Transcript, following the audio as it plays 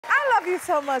love you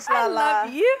so much, Lala. I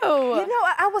love you. You know,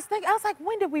 I was thinking, I was like,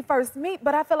 when did we first meet?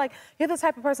 But I feel like you're the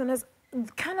type of person that's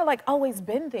kind of like always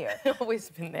been there. Always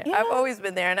been there. You know? I've always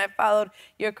been there, and I followed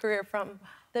your career from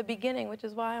the beginning, which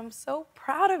is why I'm so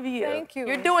proud of you. Thank you.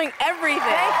 You're doing everything.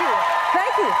 Thank you.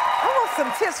 Thank you. I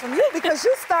want some tips from you because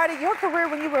you started your career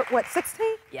when you were, what,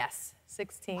 16? Yes,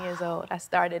 16 years old. I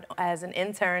started as an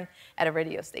intern at a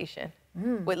radio station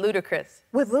with Ludacris.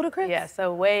 With Ludacris? Yeah,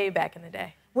 so way back in the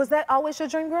day. Was that always your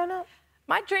dream growing up?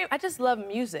 My dream, I just love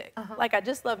music. Like, I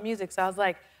just love music, so I was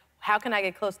like, how can I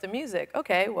get close to music?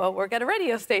 Okay, well, work at a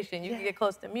radio station. You can get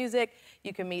close to music,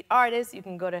 you can meet artists, you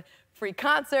can go to free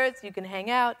concerts, you can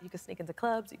hang out, you can sneak into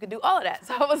clubs, you can do all of that.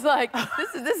 So I was like,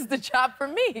 this is the job for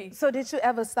me. So did you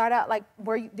ever start out, like,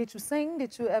 did you sing?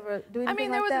 Did you ever do anything I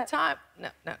mean, there was a time,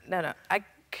 no. I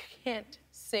can't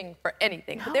sing for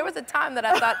anything. No? But there was a time that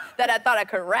I thought I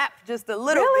could rap just a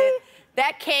little bit.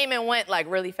 That came and went like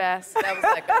really fast. That was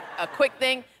like a quick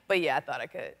thing. But yeah, I thought I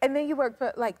could. And then you worked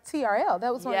for like TRL.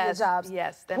 That was one of your jobs.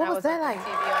 Yes. Then what I was that like? TV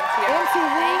on TRL.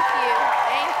 MTV?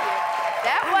 Thank you.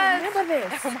 That was. I remember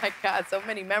this. Oh my God, so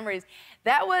many memories.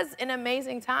 That was an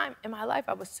amazing time in my life.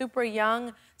 I was super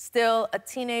young, still a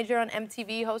teenager on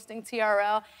MTV hosting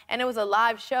TRL, and it was a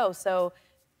live show, so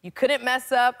you couldn't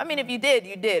mess up. I mean, if you did,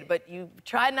 you did, but you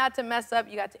tried not to mess up.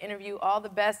 You got to interview all the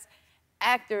best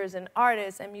actors and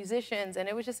artists and musicians, and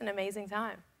it was just an amazing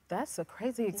time. That's a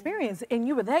crazy experience. And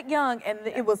you were that young, and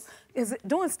it was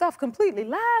doing stuff completely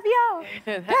live, y'all.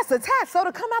 That's a task. So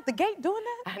to come out the gate doing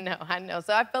that? I know.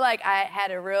 So I feel like I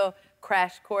had a real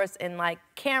crash course in like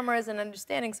cameras and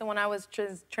understanding. So when I was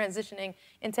transitioning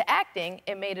into acting,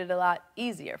 it made it a lot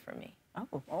easier for me.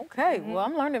 Oh, okay. Well,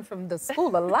 I'm learning from the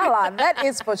school of Lala. That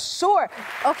is for sure.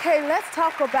 Okay, let's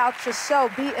talk about your show,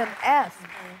 BMF.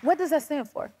 What does that stand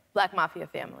for? Black Mafia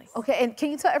Family. Okay, and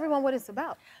can you tell everyone what it's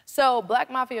about? So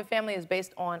Black Mafia Family is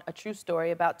based on a true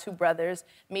story about two brothers,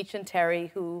 Meech and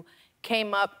Terry, who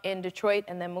came up in Detroit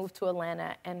and then moved to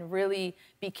Atlanta and really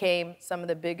became some of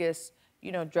the biggest,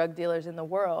 drug dealers in the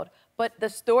world. But the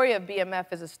story of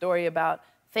BMF is a story about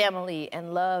family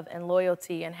and love and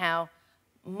loyalty and how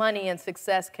money and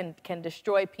success can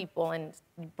destroy people and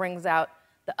brings out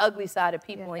the ugly side of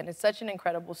people. And it's such an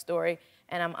incredible story,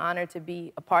 and I'm honored to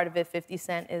be a part of it. 50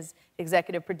 Cent is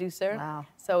executive producer. Wow.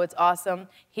 So it's awesome.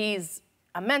 He's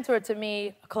a mentor to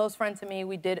me, a close friend to me.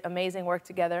 We did amazing work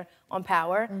together on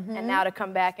Power, and now to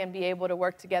come back and be able to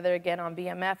work together again on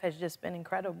BMF has just been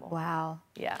incredible. Wow.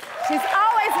 Yeah. She's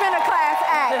always been a class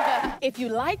act. If you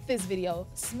like this video,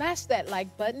 smash that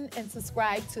like button and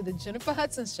subscribe to the Jennifer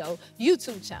Hudson Show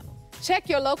YouTube channel. Check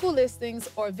your local listings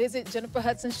or visit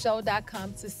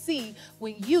JenniferHudsonShow.com to see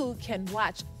when you can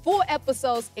watch full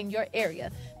episodes in your area.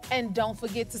 And don't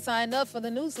forget to sign up for the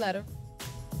newsletter.